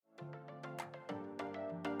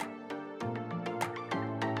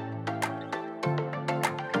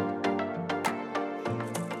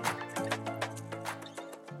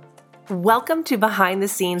Welcome to Behind the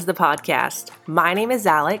Scenes, the podcast. My name is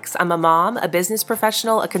Alex. I'm a mom, a business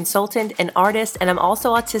professional, a consultant, an artist, and I'm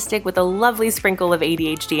also autistic with a lovely sprinkle of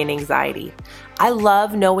ADHD and anxiety. I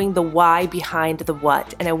love knowing the why behind the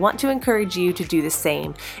what, and I want to encourage you to do the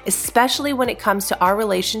same, especially when it comes to our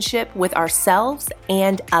relationship with ourselves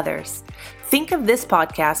and others. Think of this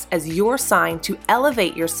podcast as your sign to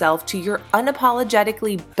elevate yourself to your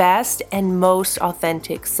unapologetically best and most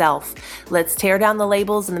authentic self. Let's tear down the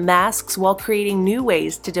labels and the masks while creating new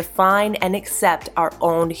ways to define and accept our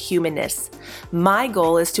own humanness. My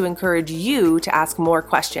goal is to encourage you to ask more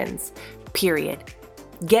questions, period.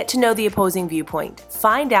 Get to know the opposing viewpoint.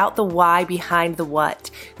 Find out the why behind the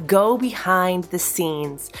what. Go behind the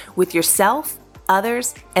scenes with yourself,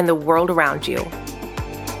 others, and the world around you.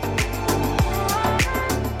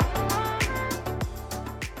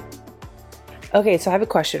 Okay, so I have a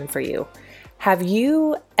question for you. Have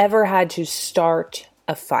you ever had to start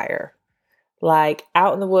a fire? Like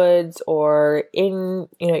out in the woods or in,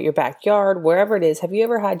 your backyard, wherever it is, have you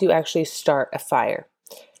ever had to actually start a fire?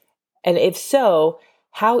 And if so,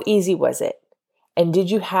 how easy was it? And did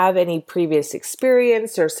you have any previous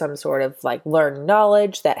experience or some sort of learned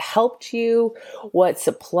knowledge that helped you? What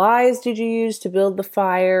supplies did you use to build the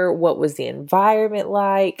fire? What was the environment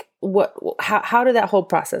like? How did that whole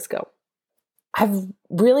process go? I've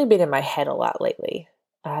really been in my head a lot lately.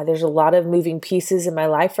 There's a lot of moving pieces in my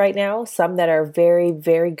life right now, some that are very,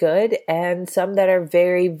 very good and some that are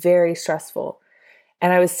very, very stressful.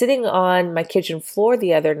 And I was sitting on my kitchen floor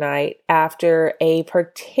the other night after a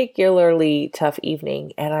particularly tough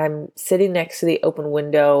evening, and I'm sitting next to the open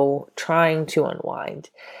window trying to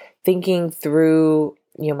unwind, thinking through,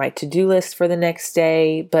 my to-do list for the next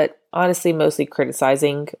day, but honestly, mostly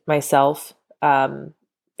criticizing myself,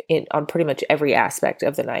 on pretty much every aspect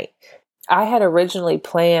of the night. I had originally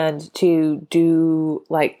planned to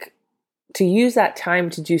use that time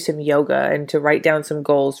to do some yoga and to write down some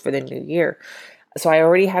goals for the new year. So I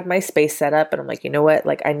already had my space set up and I'm like, you know what?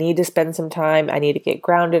 I need to spend some time. I need to get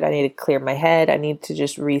grounded. I need to clear my head. I need to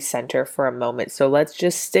just recenter for a moment. So let's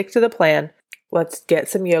just stick to the plan. Let's get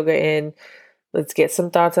some yoga in. Let's get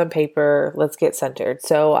some thoughts on paper. Let's get centered.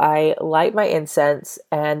 So I light my incense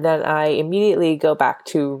and then I immediately go back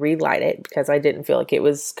to relight it because I didn't feel like it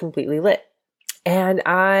was completely lit. And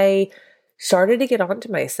I started to get onto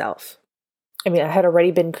myself. I had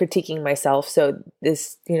already been critiquing myself. So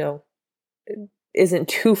this, isn't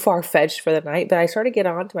too far-fetched for the night, but I started to get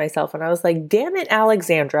onto myself and I was like, damn it,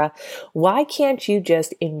 Alexandra, why can't you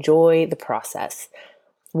just enjoy the process?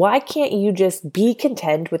 Why can't you just be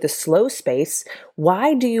content with a slow space?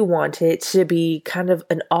 Why do you want it to be kind of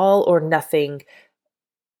an all or nothing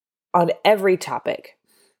on every topic?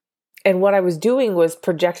 And what I was doing was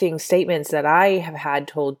projecting statements that I have had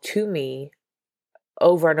told to me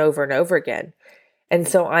over and over and over again. And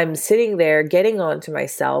so I'm sitting there getting onto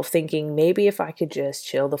myself thinking maybe if I could just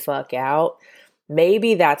chill the fuck out,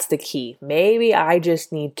 maybe that's the key. Maybe I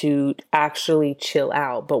just need to actually chill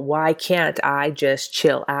out. But why can't I just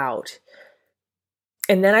chill out?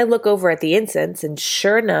 And then I look over at the incense and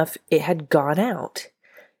sure enough, it had gone out.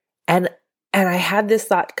 And I had this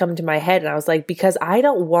thought come to my head and I was like, because I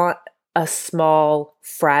don't want a small,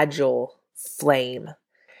 fragile flame.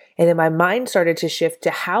 And then my mind started to shift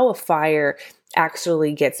to how a fire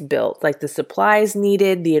actually gets built, like the supplies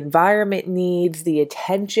needed, the environment needs, the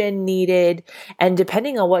attention needed. And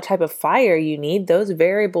depending on what type of fire you need, those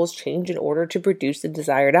variables change in order to produce the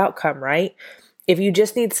desired outcome, right? If you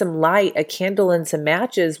just need some light, a candle and some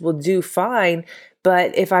matches will do fine.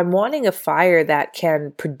 But if I'm wanting a fire that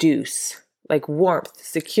can produce like warmth,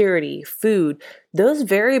 security, food, those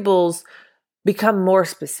variables become more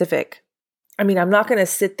specific. I'm not going to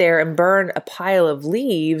sit there and burn a pile of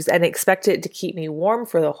leaves and expect it to keep me warm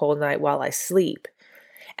for the whole night while I sleep.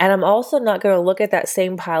 And I'm also not going to look at that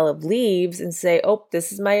same pile of leaves and say, oh,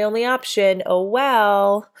 this is my only option. Oh,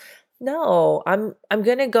 well. No, I'm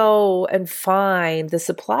going to go and find the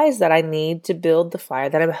supplies that I need to build the fire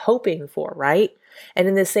that I'm hoping for, right? And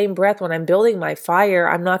in the same breath, when I'm building my fire,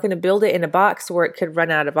 I'm not going to build it in a box where it could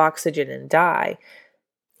run out of oxygen and die.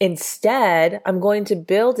 Instead, I'm going to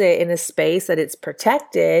build it in a space that it's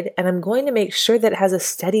protected, and I'm going to make sure that it has a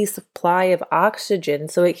steady supply of oxygen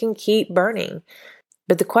so it can keep burning.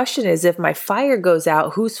 But the question is, if my fire goes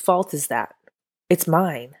out, whose fault is that? It's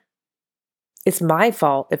mine. It's my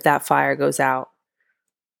fault if that fire goes out.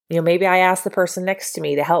 Maybe I ask the person next to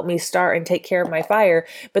me to help me start and take care of my fire,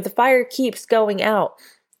 but the fire keeps going out.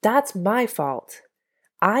 That's my fault.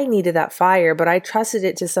 I needed that fire, but I trusted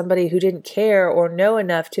it to somebody who didn't care or know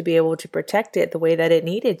enough to be able to protect it the way that it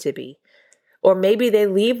needed to be. Or maybe they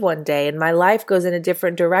leave one day and my life goes in a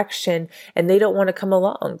different direction and they don't want to come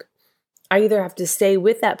along. I either have to stay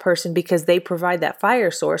with that person because they provide that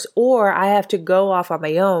fire source, or I have to go off on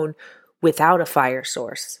my own without a fire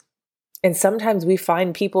source. And sometimes we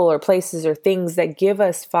find people or places or things that give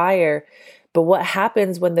us fire, but what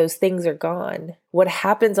happens when those things are gone? What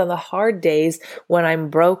happens on the hard days when I'm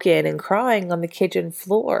broken and crying on the kitchen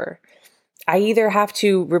floor? I either have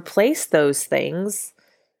to replace those things,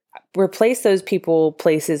 replace those people,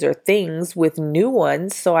 places, or things with new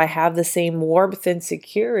ones so I have the same warmth and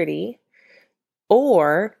security,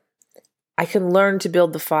 or I can learn to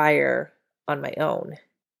build the fire on my own.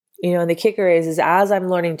 And the kicker is as I'm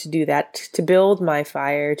learning to do that, to build my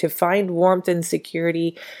fire, to find warmth and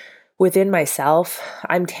security within myself,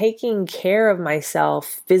 I'm taking care of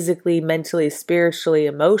myself physically, mentally, spiritually,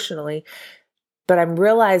 emotionally. But I'm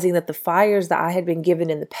realizing that the fires that I had been given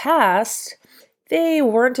in the past, they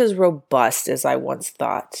weren't as robust as I once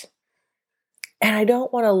thought. And I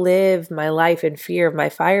don't want to live my life in fear of my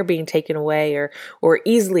fire being taken away or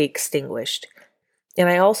easily extinguished. And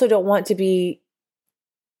I also don't want to be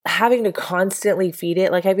having to constantly feed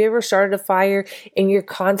it. Like, have you ever started a fire and you're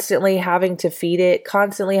constantly having to feed it,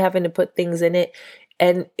 constantly having to put things in it?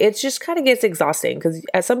 And it just kind of gets exhausting because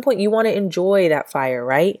at some point you want to enjoy that fire,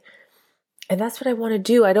 right? And that's what I want to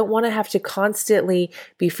do. I don't want to have to constantly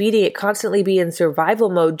be feeding it, constantly be in survival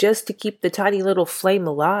mode just to keep the tiny little flame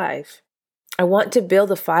alive. I want to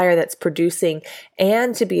build a fire that's producing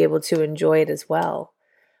and to be able to enjoy it as well.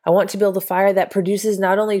 I want to build a fire that produces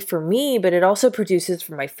not only for me, but it also produces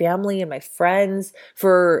for my family and my friends,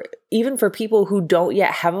 even for people who don't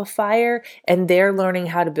yet have a fire and they're learning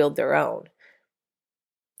how to build their own.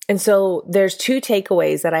 And so there's two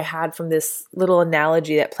takeaways that I had from this little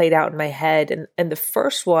analogy that played out in my head. And the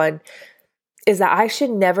first one is that I should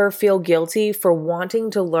never feel guilty for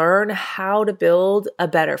wanting to learn how to build a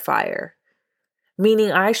better fire.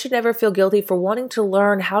 Meaning I should never feel guilty for wanting to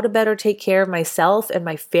learn how to better take care of myself and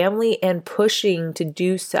my family and pushing to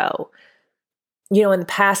do so. In the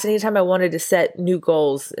past, anytime I wanted to set new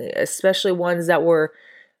goals, especially ones that were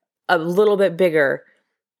a little bit bigger,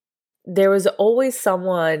 there was always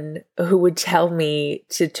someone who would tell me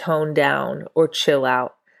to tone down or chill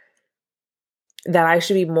out, that I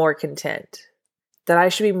should be more content, that I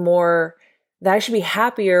should be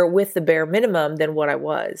happier with the bare minimum than what I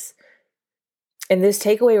was. And this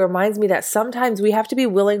takeaway reminds me that sometimes we have to be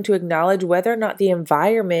willing to acknowledge whether or not the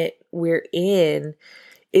environment we're in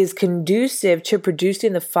is conducive to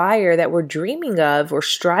producing the fire that we're dreaming of or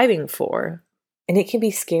striving for. And it can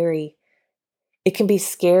be scary. It can be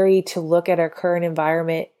scary to look at our current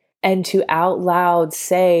environment and to out loud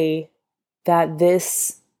say that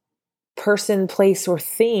this person, place, or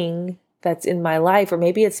thing that's in my life, or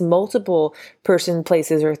maybe it's multiple person,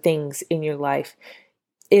 places, or things in your life,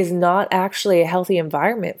 is not actually a healthy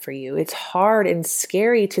environment for you. It's hard and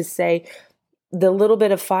scary to say the little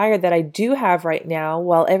bit of fire that I do have right now,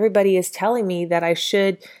 while everybody is telling me that I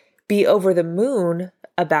should be over the moon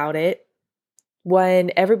about it, when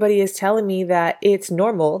everybody is telling me that it's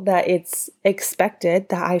normal, that it's expected,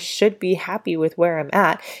 that I should be happy with where I'm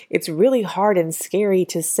at. It's really hard and scary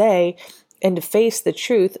to say and to face the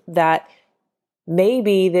truth that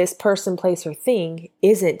maybe this person, place, or thing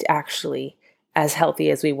isn't actually as healthy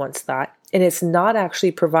as we once thought. And it's not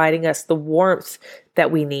actually providing us the warmth that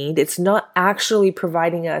we need. It's not actually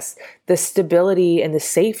providing us the stability and the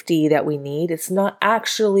safety that we need. It's not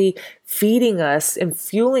actually feeding us and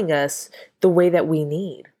fueling us the way that we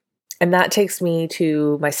need. And that takes me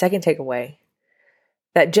to my second takeaway,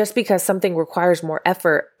 that just because something requires more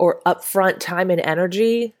effort or upfront time and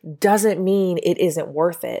energy doesn't mean it isn't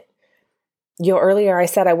worth it. Earlier I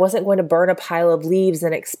said I wasn't going to burn a pile of leaves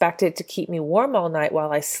and expect it to keep me warm all night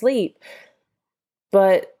while I sleep.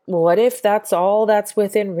 But what if that's all that's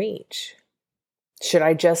within reach? Should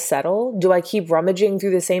I just settle? Do I keep rummaging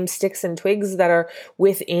through the same sticks and twigs that are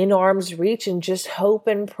within arm's reach and just hope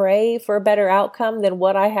and pray for a better outcome than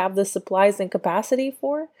what I have the supplies and capacity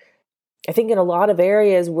for? I think in a lot of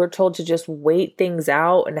areas we're told to just wait things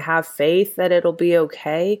out and have faith that it'll be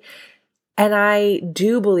okay. And I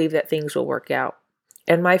do believe that things will work out.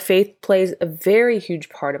 And my faith plays a very huge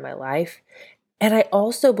part of my life. And I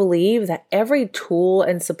also believe that every tool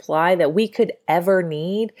and supply that we could ever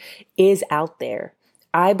need is out there.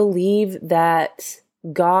 I believe that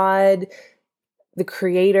God, the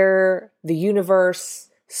creator, the universe,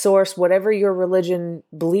 source, whatever your religion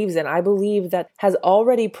believes in, I believe that has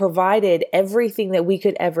already provided everything that we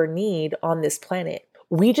could ever need on this planet.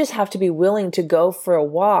 We just have to be willing to go for a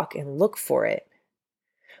walk and look for it.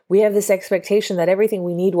 We have this expectation that everything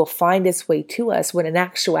we need will find its way to us, when in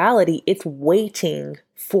actuality, it's waiting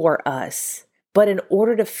for us. But in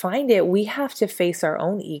order to find it, we have to face our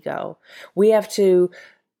own ego. We have to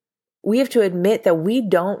admit that we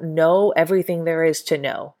don't know everything there is to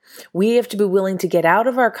know. We have to be willing to get out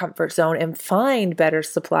of our comfort zone and find better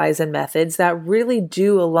supplies and methods that really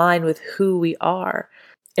do align with who we are.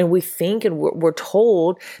 And we think and we're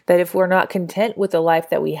told that if we're not content with the life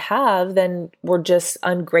that we have, then we're just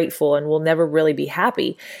ungrateful and we'll never really be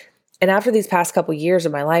happy. And after these past couple years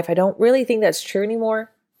of my life, I don't really think that's true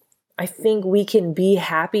anymore. I think we can be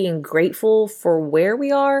happy and grateful for where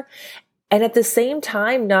we are, and at the same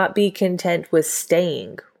time, not be content with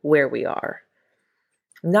staying where we are.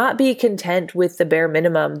 Not be content with the bare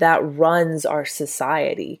minimum that runs our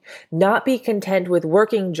society. Not be content with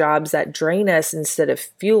working jobs that drain us instead of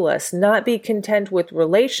fuel us. Not be content with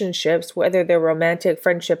relationships, whether they're romantic,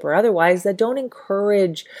 friendship, or otherwise, that don't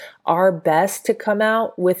encourage our best to come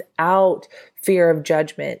out without fear of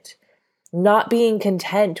judgment. Not being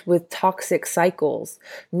content with toxic cycles.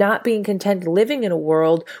 Not being content living in a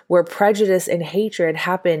world where prejudice and hatred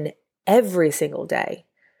happen every single day.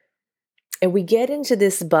 And we get into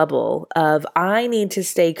this bubble of, I need to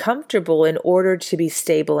stay comfortable in order to be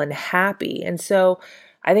stable and happy. And so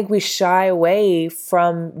I think we shy away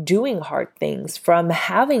from doing hard things, from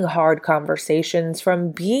having hard conversations, from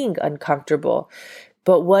being uncomfortable.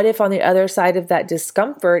 But what if on the other side of that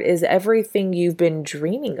discomfort is everything you've been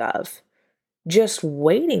dreaming of, just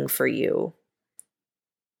waiting for you?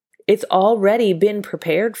 It's already been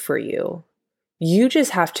prepared for you. You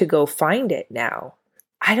just have to go find it now.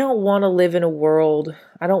 I don't want to live in a world,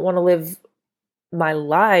 I don't want to live my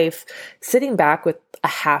life sitting back with a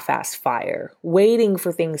half-assed fire, waiting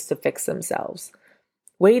for things to fix themselves,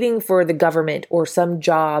 waiting for the government or some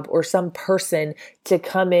job or some person to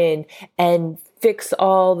come in and fix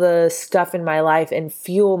all the stuff in my life and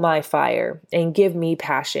fuel my fire and give me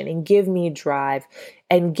passion and give me drive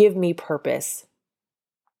and give me purpose.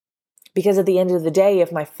 Because at the end of the day,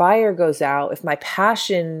 if my fire goes out, if my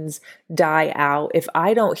passions die out, if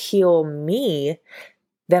I don't heal me,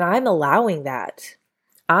 then I'm allowing that.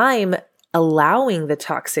 I'm allowing the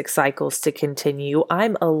toxic cycles to continue.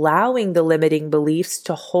 I'm allowing the limiting beliefs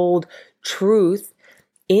to hold truth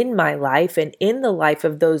in my life and in the life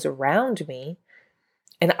of those around me.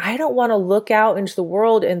 And I don't want to look out into the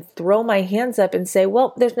world and throw my hands up and say,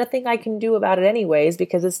 well, there's nothing I can do about it anyways,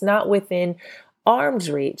 because it's not within arm's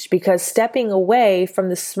reach, because stepping away from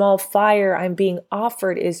the small fire I'm being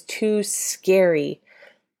offered is too scary.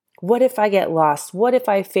 What if I get lost? What if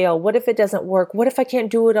I fail? What if it doesn't work? What if I can't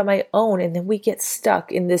do it on my own? And then we get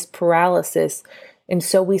stuck in this paralysis, and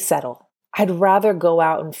so we settle. I'd rather go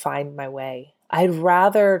out and find my way. I'd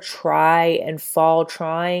rather try and fall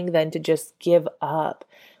trying than to just give up.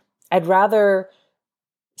 I'd rather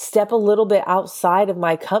step a little bit outside of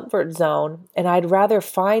my comfort zone, and I'd rather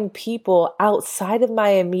find people outside of my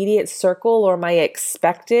immediate circle or my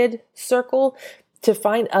expected circle to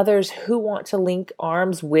find others who want to link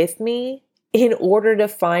arms with me in order to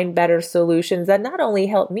find better solutions that not only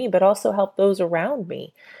help me, but also help those around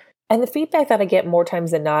me. And the feedback that I get more times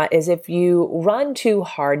than not is, if you run too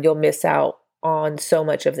hard, you'll miss out on so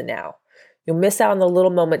much of the now. You'll miss out on the little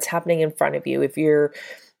moments happening in front of you if you're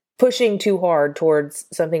pushing too hard towards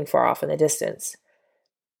something far off in the distance.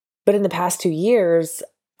 But in the past 2 years,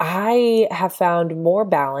 I have found more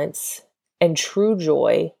balance and true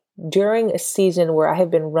joy during a season where I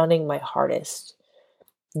have been running my hardest.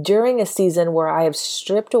 During a season where I have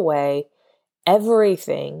stripped away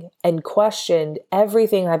everything and questioned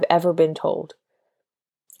everything I've ever been told.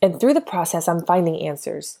 And through the process, I'm finding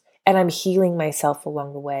answers, and I'm healing myself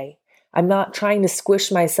along the way. I'm not trying to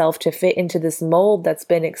squish myself to fit into this mold that's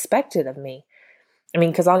been expected of me. I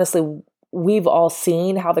mean, because honestly, we've all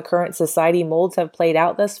seen how the current society molds have played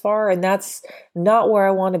out thus far, and that's not where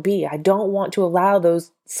I want to be. I don't want to allow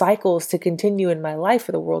those cycles to continue in my life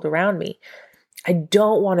or the world around me. I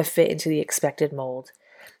don't want to fit into the expected mold.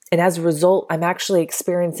 And as a result, I'm actually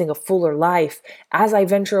experiencing a fuller life as I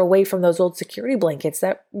venture away from those old security blankets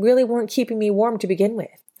that really weren't keeping me warm to begin with.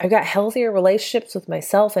 I've got healthier relationships with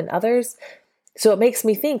myself and others. So it makes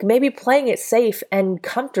me think maybe playing it safe and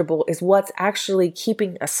comfortable is what's actually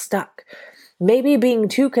keeping us stuck. Maybe being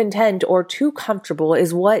too content or too comfortable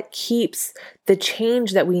is what keeps the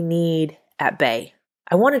change that we need at bay.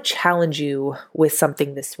 I want to challenge you with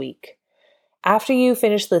something this week. After you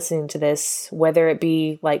finish listening to this, whether it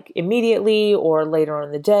be like immediately or later on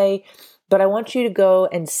in the day, but I want you to go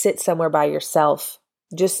and sit somewhere by yourself,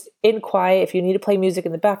 just in quiet. If you need to play music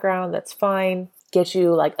in the background, that's fine. get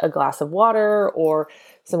you like a glass of water or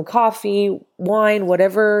some coffee, wine,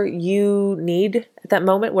 whatever you need at that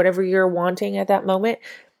moment, whatever you're wanting at that moment,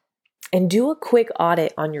 and do a quick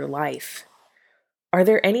audit on your life. Are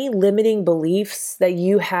there any limiting beliefs that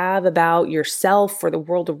you have about yourself or the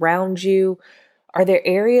world around you? Are there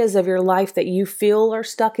areas of your life that you feel are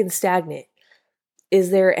stuck and stagnant?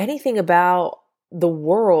 Is there anything about the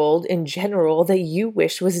world in general that you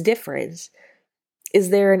wish was different? Is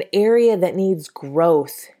there an area that needs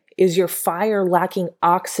growth? Is your fire lacking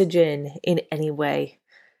oxygen in any way?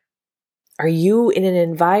 Are you in an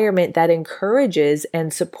environment that encourages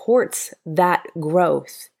and supports that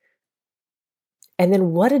growth? And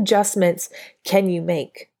then what adjustments can you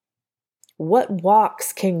make? What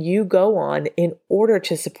walks can you go on in order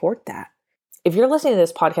to support that? If you're listening to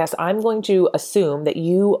this podcast, I'm going to assume that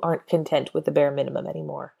you aren't content with the bare minimum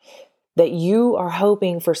anymore, that you are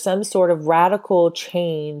hoping for some sort of radical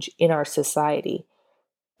change in our society.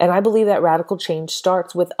 And I believe that radical change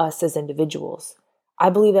starts with us as individuals.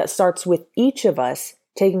 I believe that starts with each of us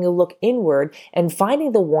taking a look inward and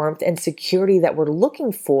finding the warmth and security that we're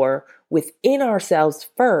looking for within ourselves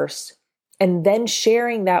first, and then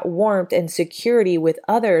sharing that warmth and security with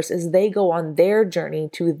others as they go on their journey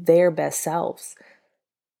to their best selves.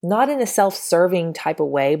 Not in a self-serving type of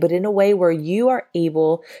way, but in a way where you are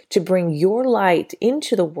able to bring your light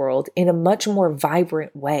into the world in a much more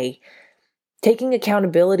vibrant way. Taking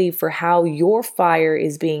accountability for how your fire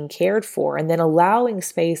is being cared for, and then allowing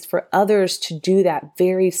space for others to do that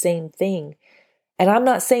very same thing. And I'm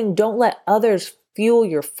not saying don't let others fuel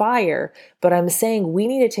your fire, but I'm saying we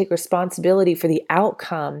need to take responsibility for the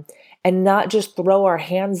outcome and not just throw our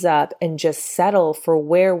hands up and just settle for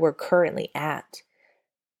where we're currently at.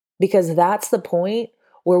 Because that's the point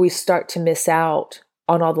where we start to miss out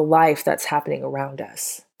on all the life that's happening around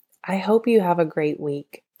us. I hope you have a great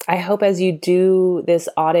week. I hope as you do this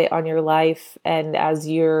audit on your life and as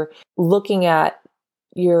you're looking at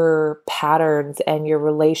your patterns and your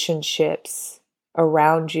relationships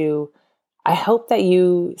around you, I hope that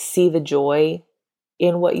you see the joy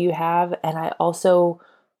in what you have. And I also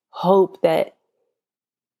hope that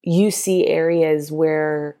you see areas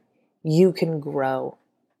where you can grow,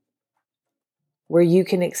 where you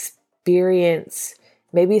can experience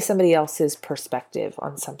maybe somebody else's perspective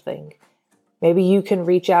on something. Maybe you can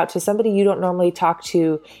reach out to somebody you don't normally talk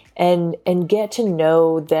to and get to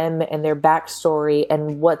know them and their backstory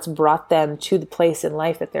and what's brought them to the place in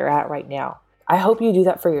life that they're at right now. I hope you do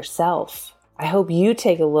that for yourself. I hope you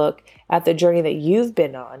take a look at the journey that you've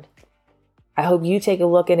been on. I hope you take a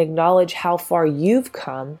look and acknowledge how far you've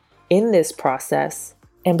come in this process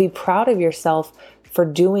and be proud of yourself for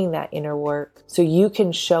doing that inner work so you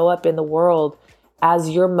can show up in the world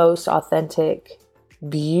as your most authentic,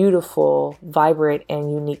 beautiful, vibrant,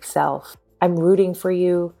 and unique self. I'm rooting for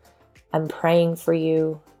you. I'm praying for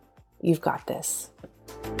you. You've got this.